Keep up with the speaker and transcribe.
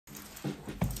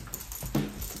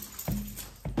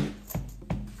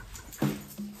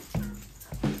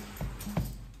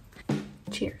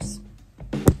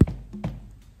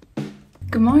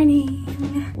Good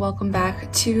morning! Welcome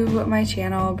back to my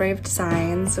channel, Brave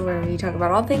Designs, where we talk about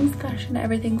all things fashion,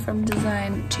 everything from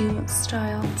design to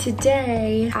style.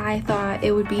 Today, I thought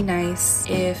it would be nice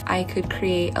if I could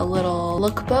create a little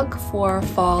lookbook for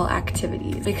fall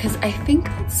activities, because I think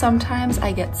that sometimes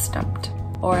I get stumped.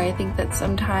 Or I think that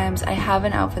sometimes I have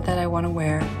an outfit that I want to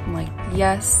wear. I'm like,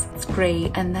 yes, it's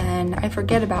great. And then I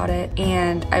forget about it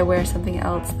and I wear something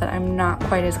else that I'm not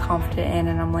quite as confident in.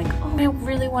 And I'm like, oh, I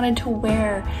really wanted to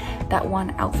wear that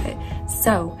one outfit.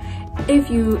 So if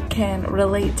you can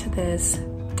relate to this,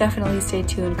 definitely stay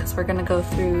tuned because we're gonna go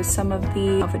through some of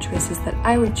the outfit choices that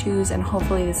I would choose, and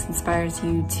hopefully this inspires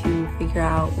you to figure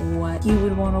out what you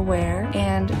would want to wear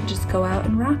and just go out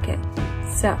and rock it.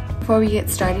 So before we get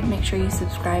started, make sure you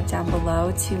subscribe down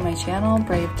below to my channel,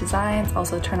 Brave Designs.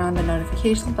 Also turn on the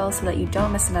notification bell so that you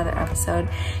don't miss another episode.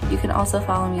 You can also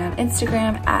follow me on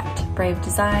Instagram at Brave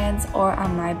Designs or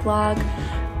on my blog,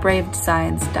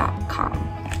 bravedesigns.com.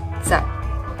 So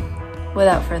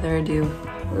without further ado,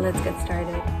 let's get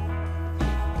started.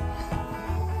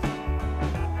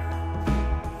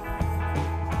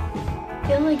 I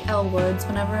feel like Elle Woods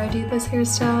whenever I do this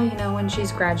hairstyle, you know, when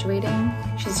she's graduating.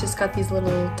 She's just got these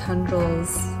little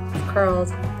tendrils,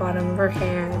 curls at the bottom of her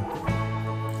hair.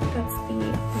 That's the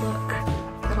look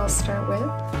that I'll start with.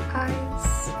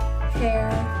 Eyes, hair,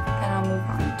 and I'll move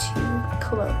on to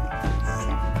clothes.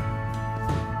 So,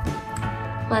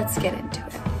 let's get into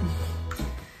it.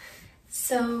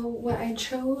 So what I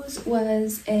chose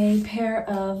was a pair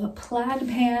of plaid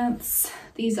pants.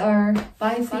 These are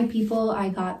by Free People. I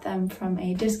got them from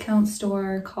a discount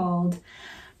store called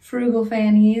Frugal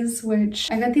Fannies,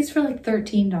 which I got these for like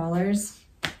 $13.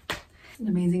 An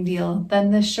amazing deal.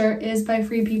 Then this shirt is by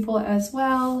Free People as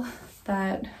well.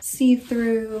 That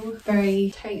see-through,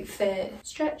 very tight fit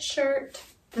stretch shirt.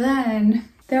 Then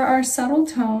there are subtle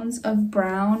tones of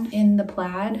brown in the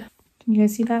plaid. Can you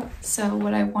guys see that? So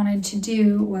what I wanted to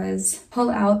do was pull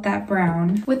out that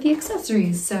brown with the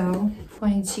accessories. So I'm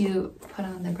going to put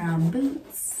on the brown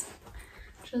boots.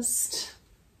 Just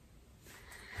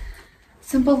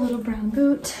simple little brown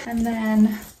boot. And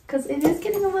then, because it is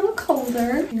getting a little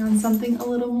colder, you know, something a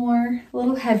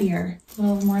little heavier, a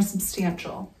little more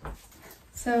substantial.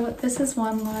 So this is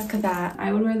one look that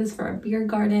I would wear this for a beer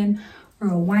garden or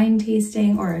a wine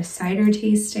tasting or a cider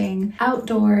tasting,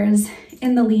 outdoors,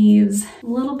 in the leaves, a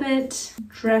little bit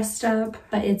dressed up,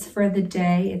 but it's for the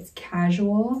day, it's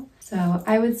casual. So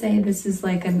I would say this is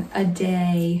like a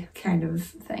day kind of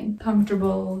thing.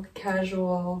 Comfortable,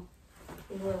 casual.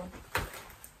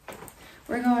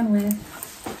 We're going with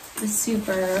the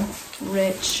super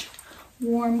rich,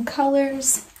 warm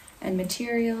colors and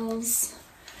materials.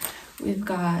 We've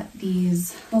got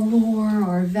these velour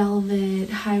or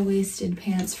velvet high-waisted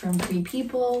pants from Free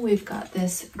People. We've got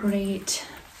this great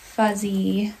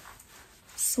fuzzy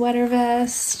sweater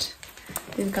vest.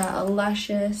 We've got a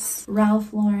luscious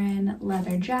Ralph Lauren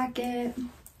leather jacket,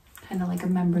 kind of like a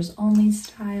members only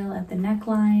style at the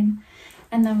neckline.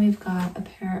 And then we've got a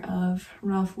pair of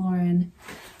Ralph Lauren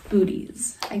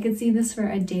booties. I could see this for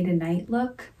a day to night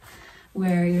look,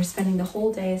 where you're spending the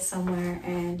whole day somewhere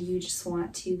and you just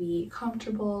want to be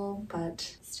comfortable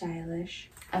but stylish.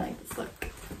 I like this look.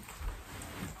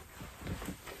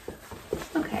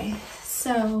 Okay,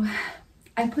 so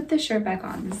I put this shirt back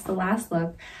on. This is the last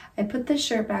look. I put this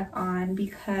shirt back on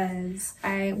because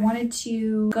I wanted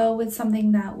to go with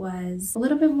something that was a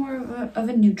little bit more of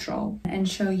a neutral and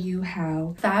show you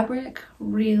how fabric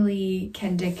really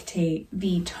can dictate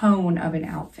the tone of an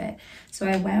outfit. So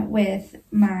I went with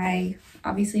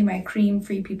obviously my cream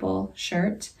Free People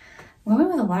shirt. I'm going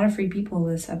with a lot of Free People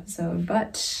this episode,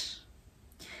 but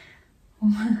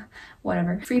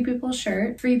whatever. Free People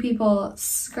shirt, Free People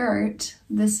skirt.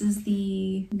 This is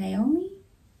the Naomi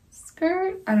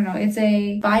skirt. I don't know. It's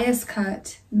a bias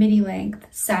cut midi length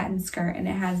satin skirt and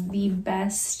it has the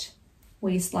best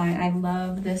waistline. I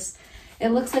love this. It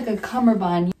looks like a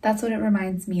cummerbund. That's what it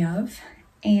reminds me of.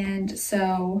 And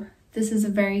so this is a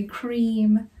very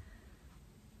cream,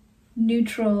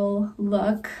 neutral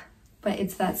look, but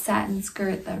it's that satin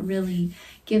skirt that really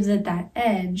gives it that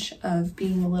edge of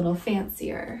being a little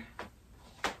fancier.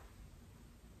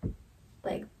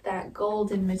 Like that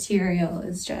golden material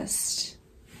is just,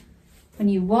 when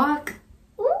you walk,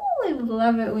 ooh, I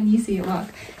love it when you see it walk.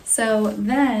 So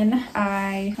then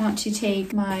I want to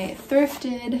take my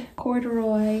thrifted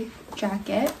corduroy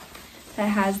jacket that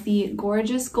has the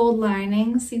gorgeous gold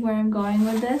lining. See where I'm going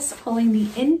with this? Pulling the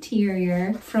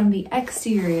interior from the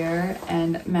exterior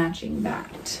and matching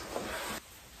that.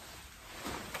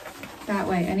 That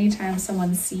way, anytime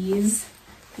someone sees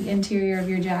the interior of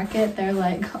your jacket, they're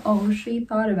like, oh, she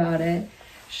thought about it.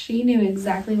 She knew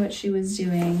exactly what she was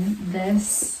doing.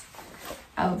 This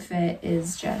outfit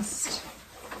is just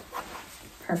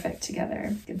perfect together.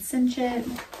 You can cinch it,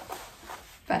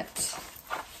 but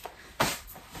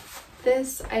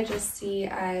this I just see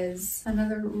as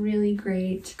another really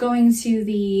great going to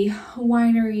the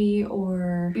winery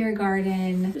or beer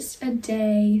garden, just a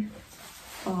day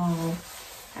fall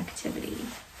activity.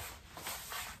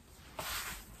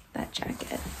 That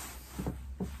jacket.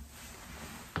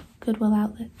 Goodwill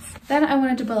Outlets. Then I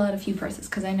wanted to pull out a few purses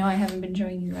because I know I haven't been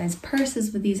showing you guys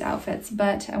purses with these outfits,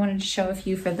 but I wanted to show a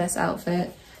few for this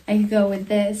outfit. I could go with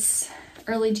this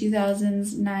early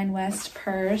 2000s 9 West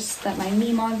purse that my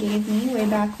Meemaw gave me way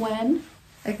back when.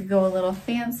 I could go a little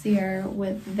fancier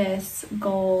with this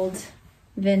gold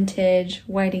vintage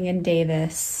Whiting &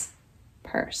 Davis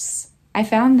purse. I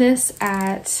found this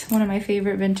at one of my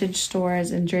favorite vintage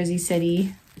stores in Jersey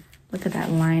City. Look at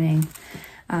that lining.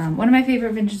 One of my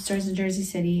favorite vintage stores in Jersey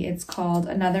City. It's called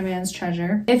Another Man's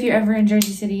Treasure. If you're ever in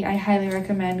Jersey City, I highly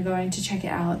recommend going to check it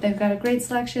out. They've got a great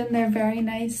selection. They're very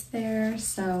nice there.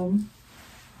 So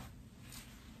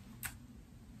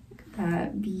look at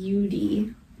that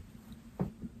beauty.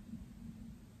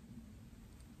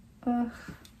 Ugh.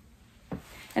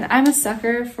 And I'm a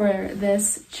sucker for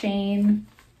this chain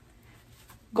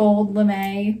gold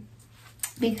lame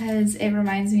because it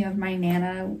reminds me of my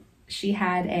Nana. She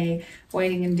had a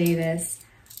Whiting & Davis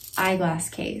eyeglass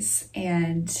case,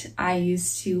 and I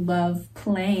used to love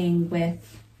playing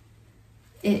with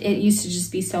it. It used to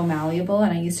just be so malleable,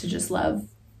 and I used to just love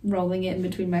rolling it in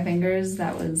between my fingers.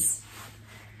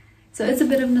 So it's a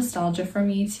bit of nostalgia for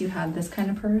me to have this kind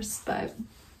of purse, but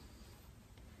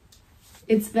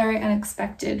it's very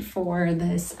unexpected for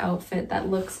this outfit that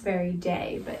looks very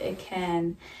day, but it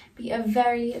can be a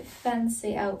very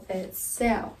fancy outfit.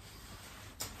 So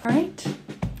all right,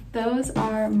 those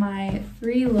are my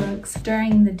 3 looks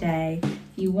during the day. If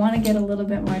you want to get a little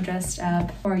bit more dressed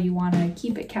up, or you want to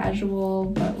keep it casual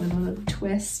but with a little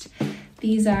twist,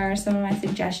 these are some of my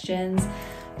suggestions.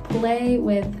 Play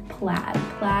with plaid.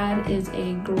 Plaid is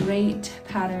a great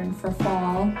pattern for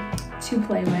fall to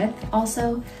play with.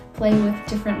 Also, play with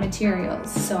different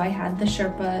materials. So I had the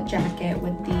Sherpa jacket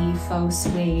with the faux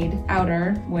suede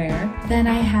outerwear. Then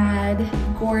I had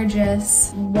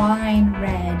gorgeous wine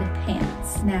red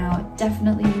pants. Now,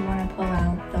 definitely you want to pull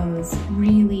out those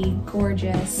really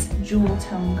gorgeous jewel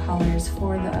tone colors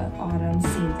for the autumn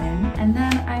season. And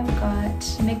then I've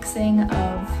got mixing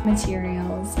of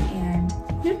materials and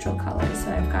neutral colors.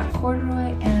 So I've got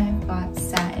corduroy and I've got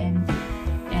satin,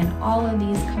 and all of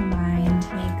these combined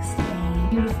makes a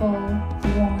beautiful,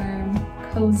 warm,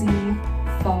 cozy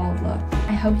fall look.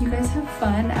 I hope you guys have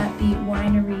fun at the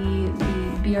winery,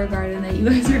 the beer garden that you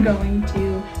guys are going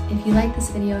to. If you like this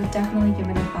video, definitely give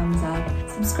it a thumbs up.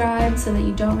 Subscribe so that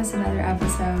you don't miss another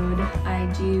episode. I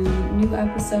do new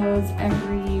episodes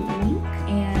every week,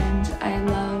 and I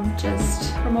love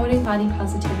just promoting body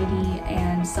positivity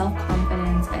and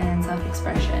self-confidence and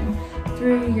self-expression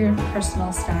through your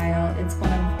personal style. It's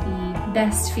one of the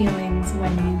best feelings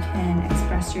when you can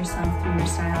express yourself through your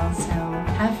style, so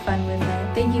have fun with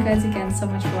it. Thank you guys again so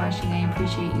much for watching. I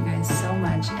appreciate you guys so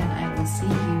much, and I will see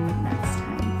you next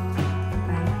time.